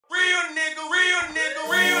real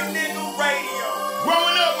nigga radio.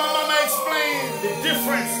 Growing up, my mama explained the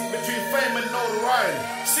difference between fame and notoriety.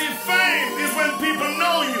 See, fame is when people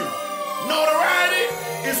know you. Notoriety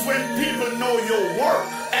is when people know your work.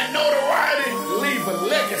 And notoriety leave a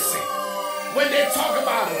legacy. When they talk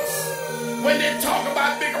about us, when they talk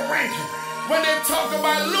about bigger ranking, when they talk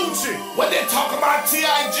about Lucci, when they talk about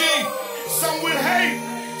TIG, some will hate,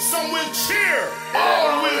 some will cheer.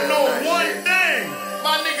 All will know one thing.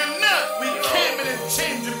 My nigga Nut, we came in and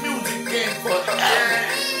changed the music game forever.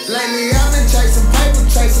 Lately I've been chasing paper,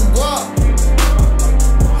 chasing guap.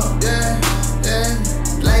 Yeah, yeah.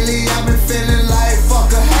 Lately I've been feeling like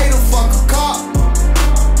fuck a hater, fuck a cop.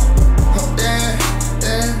 Yeah,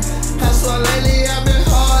 yeah. That's why lately I've been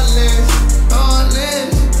heartless,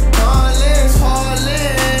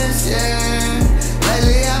 yeah.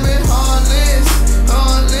 Lately I've been heartless,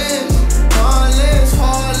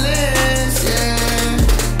 yeah.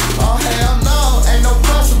 Oh hell no, ain't no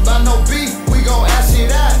pressure about no beef. We gon' ask you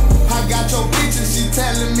that. I got your bitch and she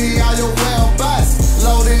telling me all your well-bust.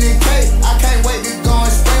 Loading in cake, I can't wait to go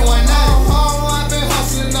and spend one night. I've been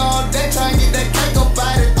hustling all day, trying to get that cake up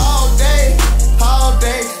out it all day, all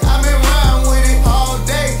day. I've been riding with it all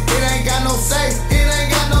day. It ain't got no safe, it ain't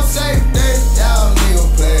got no safe day. Y'all niggas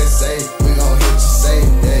play it safe, we gon' hit you safe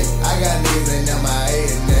day. I got niggas in my head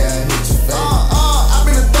and they'll hit you face. I've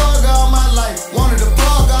been a thug all my life, wanted to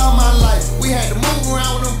plug all my life. We had to move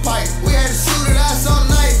around with them pipes, we had to shoot it out some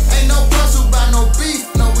night. Ain't no pressure about no beef,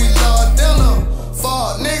 no we love dinner.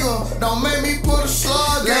 Fuck nigga, don't make me put a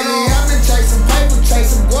slug in 'em. Lately I've been chasing paper,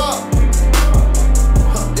 chasing guap.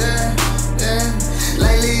 Yeah, yeah.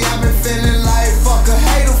 Lately I've been feeling like fuck a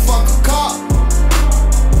hater, fuck a cop.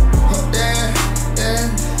 Yeah, yeah.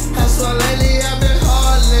 That's why lately I've been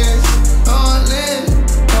heartless,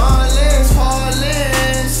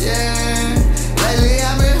 yeah. Lately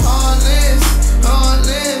I've been heartless,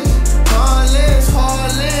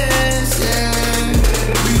 yeah.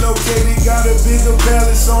 Relocated, got a bigger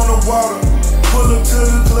palace on the water. Pull up to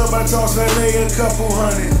the club, I toss valet a couple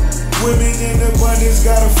hundred. Women in abundance,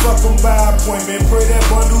 gotta fuck them by appointment. Pray that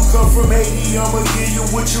bundle come from Haiti, I'ma give you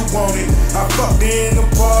what you wanted. I fucked her in the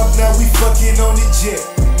park, now we fucking on the jet.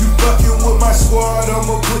 You fucking with my squad,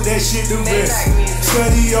 I'ma put that shit to rest.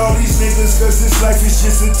 Study all these niggas, cause this life is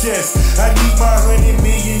just a test. I need my 100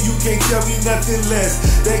 million, you can't tell me nothing less.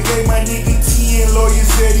 They gave my nigga 10, lawyer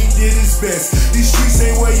said he did his best. These streets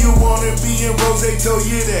ain't where you wanna be, and Rose told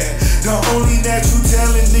you that. The only natural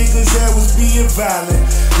talent niggas had was being violent.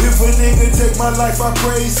 If a nigga take my life, I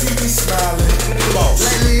pray he see me smiling.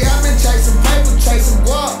 Lately I've been chasing paper, chasing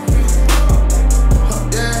guap.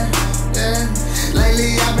 Yeah, yeah.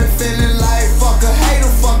 Lately I've been feeling like fuck a hater,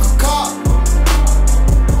 fuck a cop.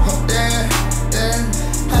 Yeah, yeah.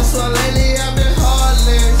 That's why lately I've been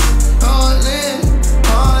heartless,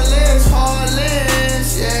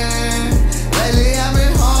 yeah. Lately I've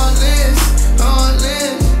been heartless, yeah.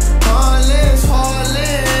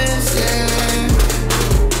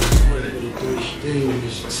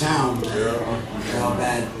 Town, man. Y'all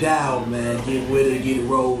bad down, man. Get with it, get it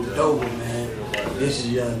rolled over, man. This is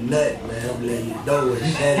your nut, man. I'm letting you know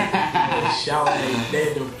it's that. Shout ain't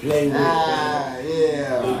dead to play with, man.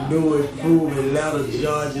 Yeah. The new improved Atlanta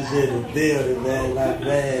Georgia's in the building, man. Like,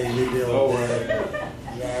 man, you know, man.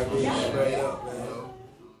 You know what I mean? Straight up, man.